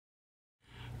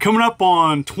Coming up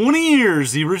on 20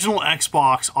 years, the original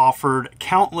Xbox offered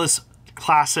countless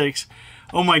classics.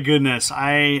 Oh my goodness,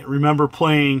 I remember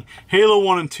playing Halo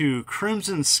 1 and 2,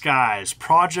 Crimson Skies,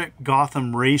 Project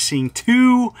Gotham Racing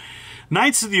 2,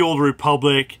 Knights of the Old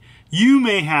Republic. You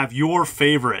may have your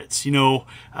favorites. You know,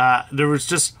 there was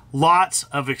just lots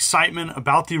of excitement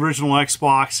about the original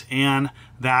Xbox and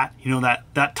that, you know,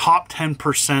 that top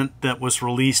 10% that was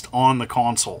released on the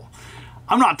console.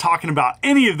 I'm not talking about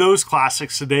any of those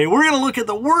classics today. We're going to look at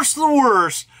the worst of the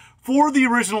worst for the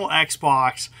original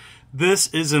Xbox. This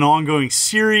is an ongoing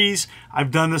series.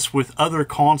 I've done this with other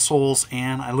consoles,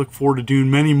 and I look forward to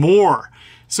doing many more.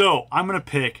 So I'm going to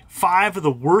pick 5 of the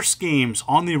worst games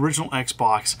on the original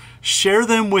Xbox, share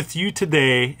them with you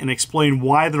today, and explain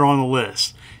why they're on the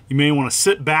list. You may want to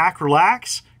sit back,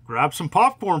 relax, grab some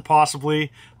popcorn possibly.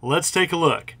 Let's take a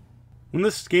look. When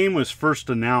this game was first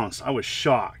announced, I was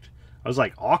shocked. I was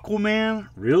like, Aquaman?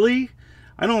 Really?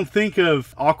 I don't think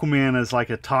of Aquaman as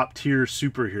like a top tier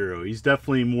superhero. He's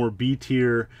definitely more B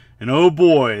tier. And oh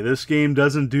boy, this game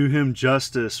doesn't do him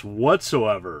justice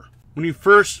whatsoever. When you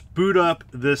first boot up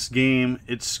this game,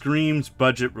 it screams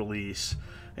budget release.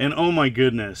 And oh my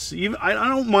goodness, even I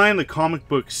don't mind the comic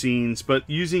book scenes, but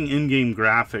using in-game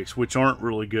graphics, which aren't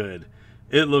really good,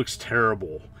 it looks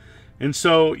terrible. And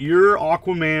so you're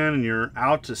Aquaman and you're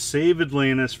out to save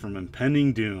Atlantis from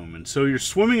impending doom. And so you're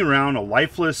swimming around a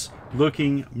lifeless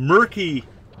looking murky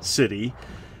city,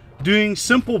 doing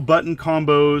simple button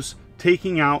combos,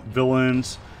 taking out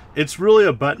villains. It's really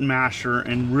a button masher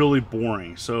and really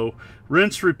boring. So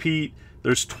rinse, repeat.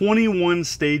 There's 21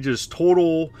 stages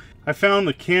total. I found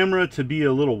the camera to be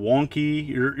a little wonky.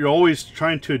 You're always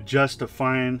trying to adjust to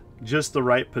find just the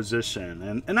right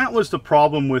position. And that was the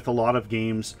problem with a lot of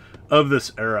games of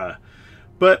this era.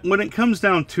 But when it comes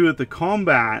down to it, the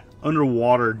combat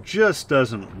underwater just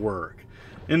doesn't work.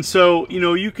 And so, you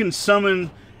know, you can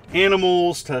summon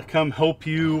animals to come help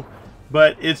you,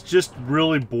 but it's just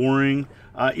really boring.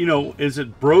 You know, is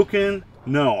it broken?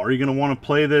 No. Are you going to want to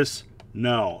play this?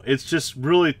 No. It's just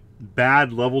really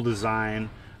bad level design,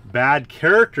 bad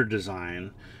character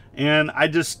design, and I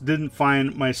just didn't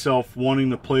find myself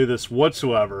wanting to play this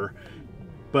whatsoever.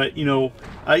 But, you know,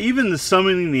 even the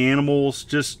summoning the animals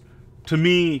just, to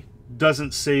me,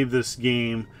 doesn't save this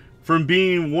game from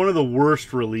being one of the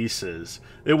worst releases.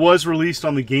 It was released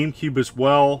on the GameCube as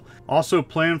well, also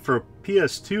planned for a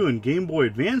PS2 and Game Boy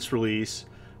Advance release,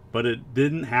 but it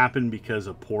didn't happen because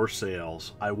of poor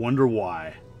sales. I wonder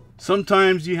why.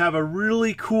 Sometimes you have a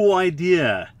really cool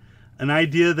idea, an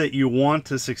idea that you want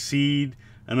to succeed,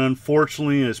 and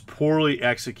unfortunately is poorly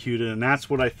executed, and that's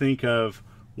what I think of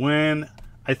when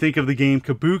I think of the game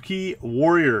Kabuki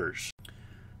Warriors.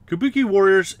 Kabuki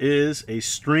Warriors is a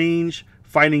strange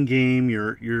fighting game.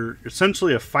 You're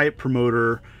essentially a fight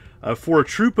promoter for a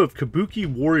troop of Kabuki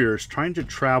warriors trying to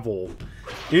travel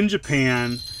in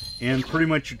Japan, and pretty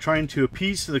much you're trying to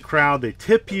appease the crowd. They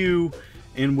tip you,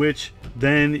 in which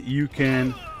then you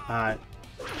can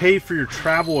pay for your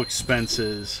travel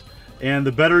expenses, and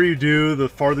the better you do, the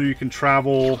farther you can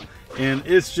travel. And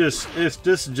it's just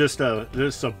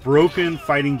a broken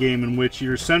fighting game in which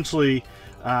you're essentially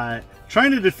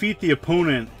trying to defeat the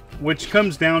opponent, which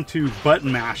comes down to button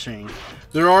mashing.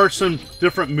 There are some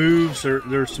different moves,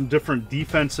 there's some different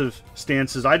defensive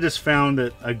stances. I just found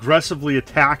that aggressively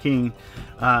attacking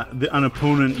an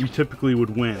opponent, you typically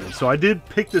would win. And so I did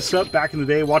pick this up back in the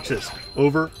day. Watch this,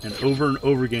 over and over and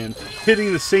over again,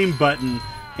 hitting the same button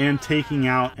and taking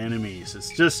out enemies. It's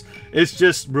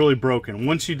just really broken.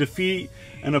 Once you defeat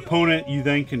an opponent, you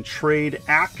then can trade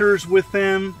actors with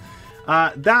them.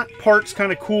 That part's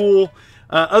kind of cool.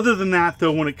 Other than that,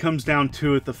 though, when it comes down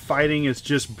to it, the fighting is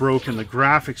just broken. The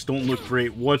graphics don't look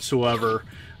great whatsoever.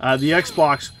 The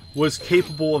Xbox was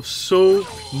capable of so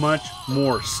much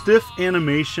more. Stiff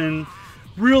animation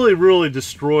really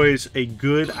destroys a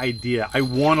good idea. I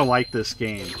want to like this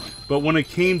game, but when it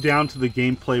came down to the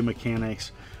gameplay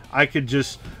mechanics, I could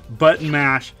just button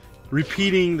mash,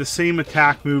 repeating the same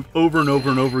attack move over and over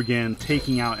and over again,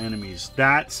 taking out enemies.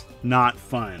 That's not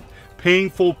fun.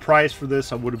 Paying full price for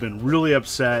this, I would have been really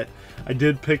upset. I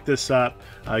did pick this up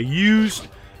used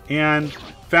and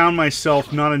found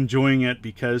myself not enjoying it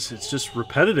because it's just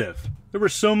repetitive. There were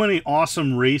so many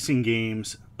awesome racing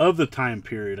games of the time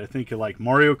period. I think of like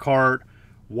Mario Kart,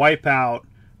 Wipeout,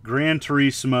 Gran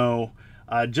Turismo,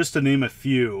 just to name a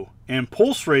few. And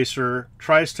Pulse Racer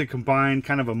tries to combine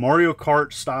kind of a Mario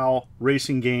Kart style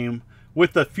racing game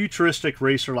with a futuristic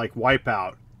racer like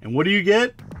Wipeout. And what do you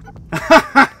get?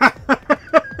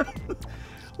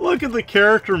 Look at the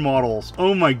character models.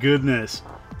 Oh my goodness.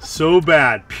 So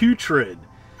bad. Putrid.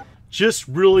 Just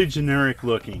really generic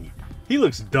looking. He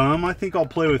looks dumb. I think I'll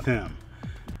play with him.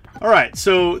 All right,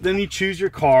 so then you choose your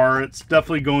car. It's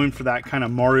definitely going for that kind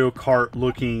of Mario Kart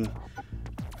looking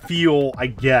feel, I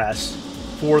guess,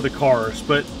 for the cars.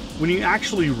 But when you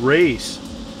actually race,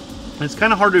 it's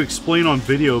kind of hard to explain on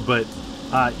video, but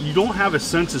you don't have a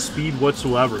sense of speed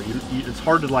whatsoever. It's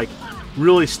hard to like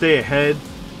really stay ahead.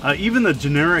 Even the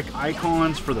generic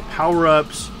icons for the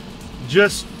power-ups,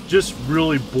 just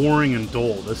really boring and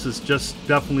dull. This is just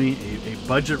definitely a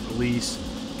budget release.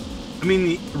 I mean,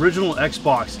 the original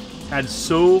Xbox had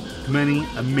so many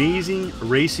amazing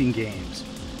racing games.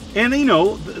 And, you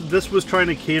know, this was trying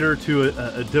to cater to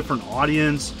a different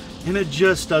audience, and it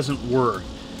just doesn't work.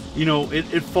 You know,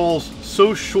 it falls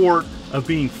so short of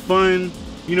being fun.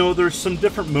 You know, there's some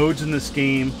different modes in this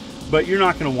game, but you're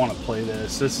not going to want to play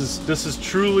this. This is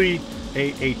truly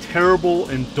a terrible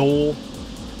and dull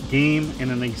game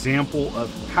and an example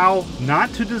of how not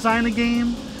to design a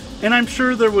game. And I'm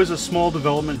sure there was a small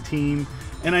development team,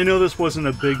 and I know this wasn't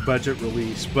a big budget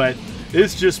release, but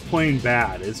it's just plain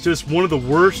bad. It's just one of the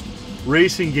worst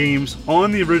racing games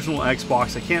on the original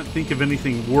Xbox. I can't think of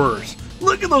anything worse.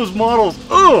 Look at those models.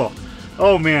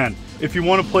 Oh man, if you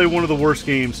want to play one of the worst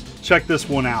games, check this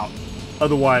one out.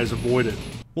 Otherwise, avoid it.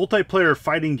 Multiplayer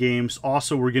fighting games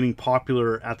also were getting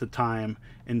popular at the time,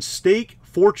 and Stake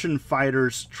Fortune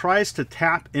Fighters tries to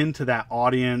tap into that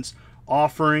audience,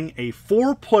 offering a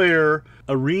 4-player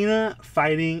arena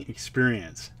fighting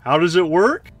experience. How does it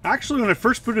work? Actually, when I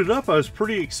first booted it up, I was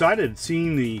pretty excited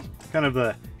seeing the kind of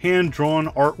the hand-drawn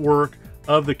artwork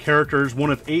of the characters,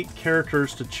 one of 8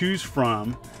 characters to choose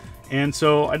from. And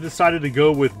so I decided to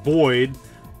go with Void.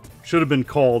 Should have been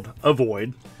called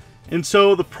Avoid. And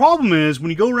so the problem is, when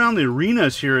you go around the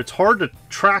arenas here, it's hard to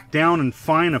track down and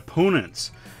find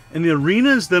opponents. And the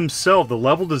arenas themselves, the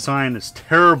level design is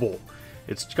terrible.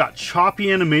 It's got choppy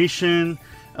animation,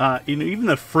 even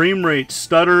the frame rate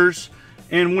stutters.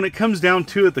 And when it comes down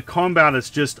to it, the combat is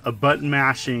just a button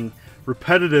mashing,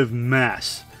 repetitive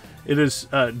mess. It is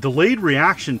delayed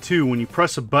reaction too. When you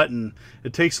press a button,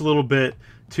 it takes a little bit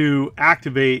to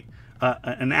activate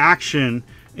an action,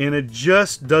 and it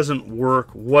just doesn't work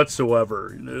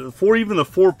whatsoever. For even the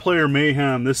 4-player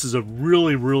mayhem, this is a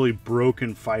really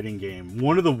broken fighting game.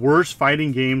 One of the worst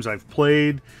fighting games I've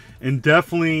played, and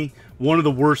definitely one of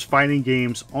the worst fighting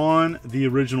games on the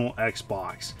original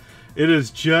Xbox. It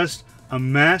is just a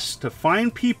mess to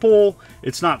find people.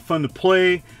 It's not fun to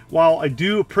play. While I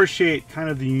do appreciate kind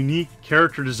of the unique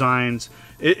character designs,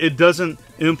 it doesn't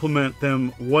implement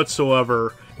them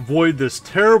whatsoever. Avoid this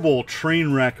terrible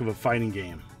train wreck of a fighting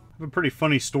game. I have a pretty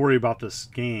funny story about this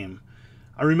game.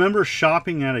 I remember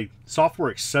shopping at a Software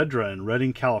Etc. in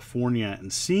Redding, California,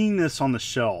 and seeing this on the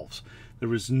shelves. There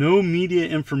was no media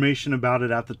information about it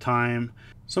at the time.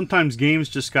 Sometimes games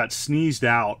just got sneezed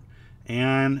out,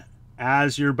 and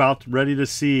as you're ready to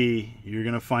see, you're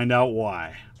going to find out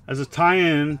why. As a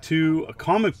tie-in to a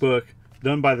comic book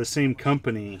done by the same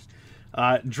company,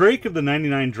 Drake of the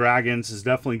 99 Dragons is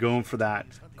definitely going for that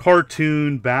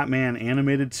cartoon Batman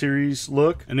animated series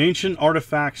look. An ancient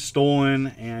artifact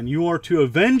stolen, and you are to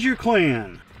avenge your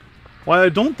clan. While I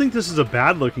don't think this is a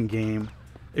bad looking game,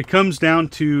 it comes down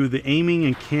to the aiming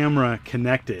and camera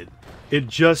connected. It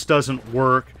just doesn't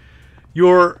work.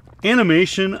 Your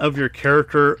animation of your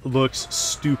character looks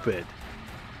stupid.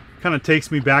 Kind of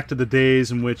takes me back to the days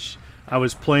in which I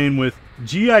was playing with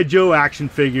G.I. Joe action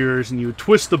figures, and you would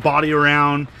twist the body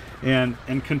around and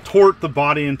contort the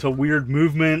body into weird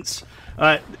movements.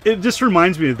 It just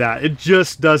reminds me of that. It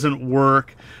just doesn't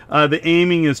work. The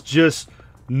aiming is just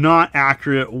not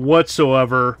accurate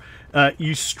whatsoever.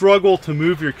 You struggle to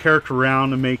move your character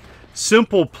around and make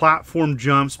simple platform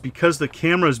jumps because the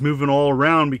camera is moving all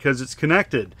around because it's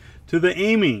connected to the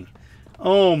aiming.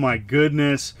 Oh my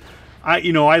goodness. I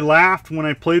laughed when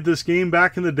I played this game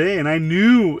back in the day, and I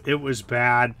knew it was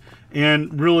bad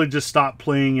and really just stopped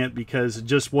playing it because it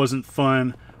just wasn't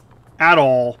fun at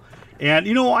all. And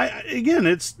again,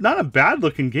 it's not a bad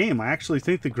looking game. I actually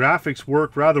think the graphics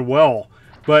work rather well.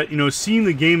 But seeing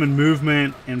the game in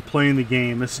movement and playing the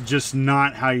game, this is just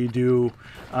not how you do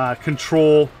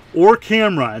control or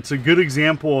camera. It's a good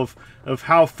example of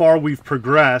how far we've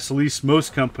progressed, at least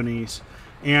most companies,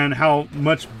 and how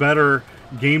much better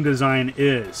game design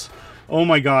is. Oh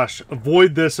my gosh,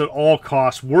 avoid this at all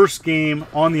costs. Worst game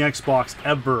on the Xbox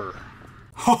ever.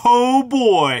 Oh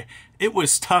boy, it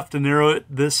was tough to narrow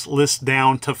this list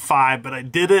down to 5, but I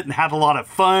did it and had a lot of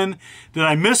fun. Did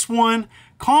I miss one?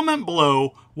 Comment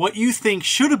below what you think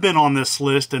should have been on this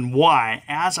list and why,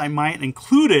 as I might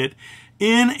include it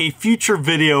in a future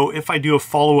video if I do a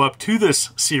follow-up to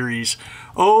this series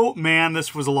Oh man,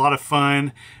 this was a lot of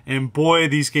fun, and boy,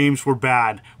 these games were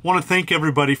bad. Want to thank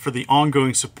everybody for the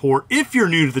ongoing support. If you're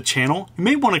new to the channel, you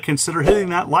may want to consider hitting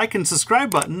that like and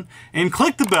subscribe button and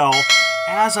click the bell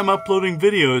as I'm uploading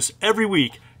videos every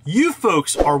week. You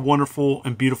folks are wonderful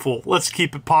and beautiful. Let's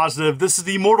keep it positive. This is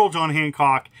the immortal John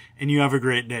Hancock, and you have a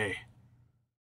great day.